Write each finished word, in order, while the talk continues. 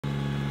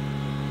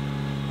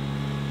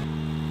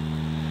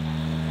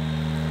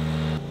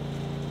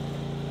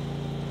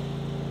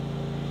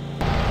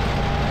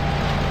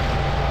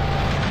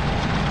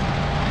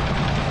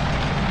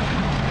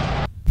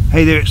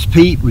Hey there, it's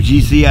Pete with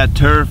GCI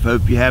Turf.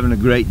 Hope you're having a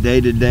great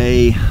day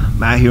today.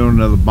 I'm out here on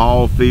another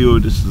ball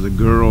field. This is a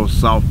girls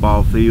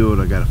softball field.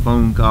 I got a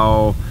phone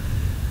call.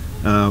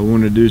 I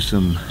want to do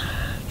some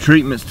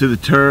treatments to the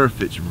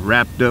turf. It's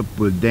wrapped up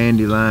with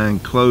dandelion,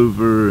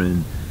 clover,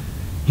 and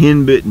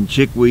henbit and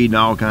chickweed and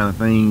all kind of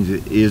things.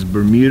 It is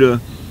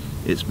Bermuda.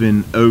 It's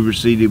been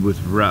overseeded with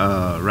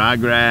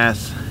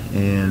ryegrass,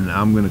 and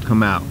I'm going to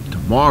come out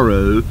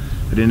tomorrow.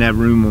 I didn't have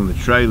room on the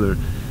trailer,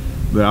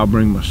 but I'll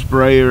bring my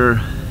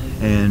sprayer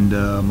and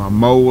my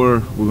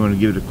mower. We're going to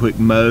give it a quick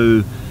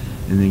mow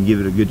and then give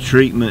it a good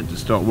treatment to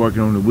start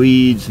working on the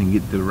weeds and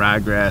get the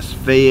ryegrass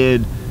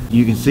fed.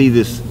 You can see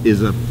this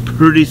is a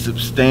pretty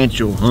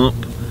substantial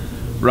hump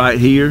right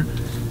here.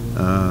 You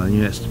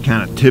know, it's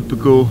kind of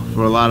typical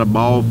for a lot of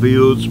ball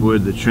fields where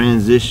the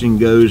transition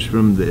goes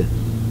from the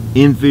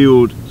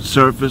infield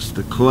surface,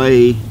 the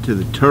clay, to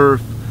the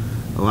turf.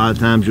 A lot of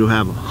times you'll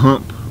have a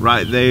hump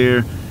right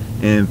there,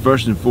 and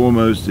first and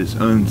foremost, it's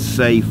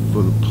unsafe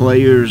for the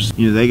players.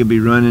 You know, they could be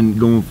running,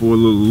 going for a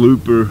little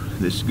looper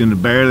that's going to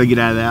barely get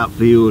out of the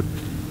outfield,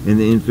 and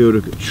the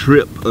infielder could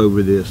trip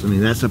over this. I mean,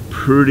 that's a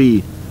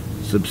pretty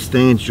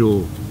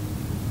substantial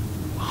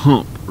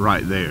hump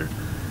right there.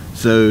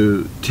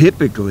 So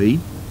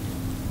typically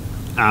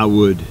I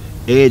would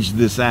edge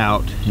this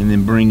out and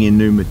then bring in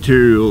new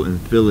material and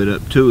fill it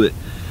up to it.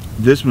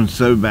 This one's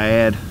so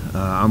bad,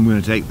 I'm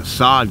going to take the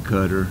sod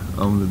cutter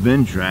on the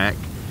Ventrac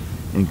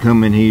and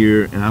come in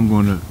here, and I'm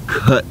going to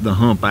cut the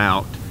hump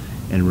out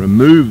and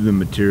remove the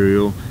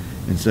material,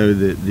 and so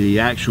that the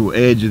actual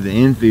edge of the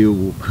infield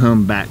will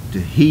come back to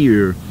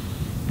here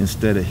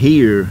instead of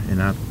here, and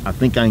I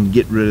think I can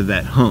get rid of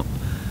that hump.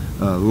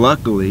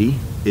 Luckily,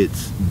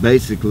 it's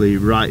basically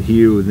right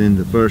here within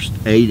the first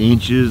 8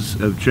 inches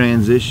of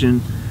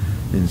transition,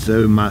 and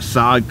so my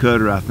sod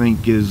cutter I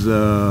think is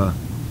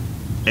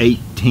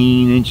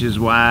 18 inches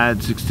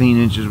wide, 16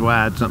 inches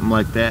wide, something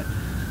like that.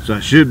 So I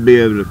should be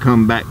able to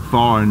come back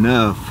far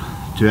enough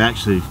to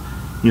actually,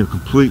 you know,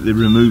 completely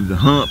remove the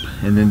hump,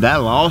 and then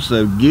that'll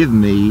also give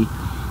me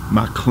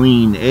my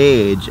clean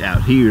edge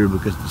out here,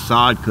 because the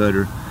sod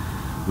cutter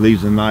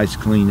leaves a nice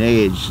clean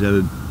edge.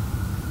 So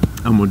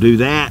I'm gonna do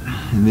that,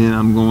 and then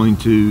I'm going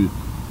to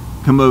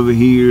come over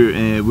here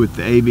and with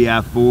the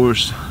ABI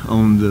force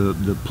on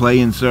the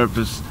playing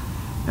surface,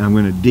 and I'm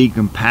going to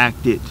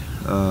decompact it,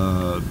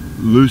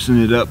 loosen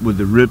it up with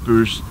the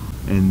rippers,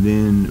 and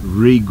then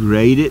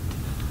regrade it,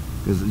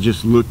 because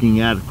just looking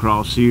at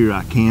across here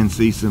I can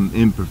see some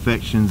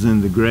imperfections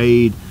in the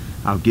grade.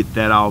 I'll get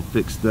that all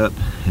fixed up,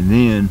 and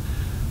then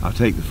I'll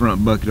take the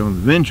front bucket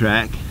on the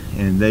Ventrac,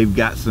 and they've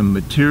got some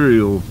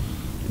material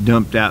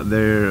dumped out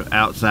there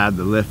outside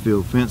the left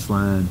field fence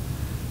line,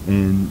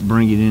 and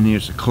bring it in here.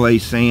 It's a clay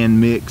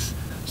sand mix.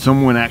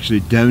 Someone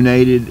actually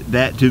donated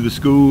that to the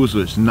school, so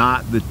it's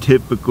not the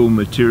typical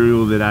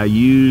material that I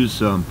use.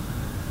 So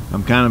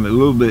I'm kind of a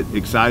little bit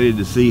excited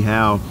to see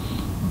how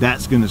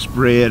that's going to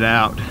spread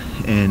out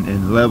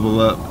and level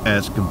up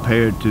as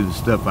compared to the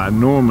stuff I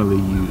normally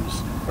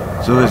use.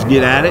 So let's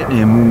get at it,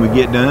 and when we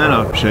get done,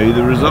 I'll show you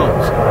the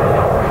results.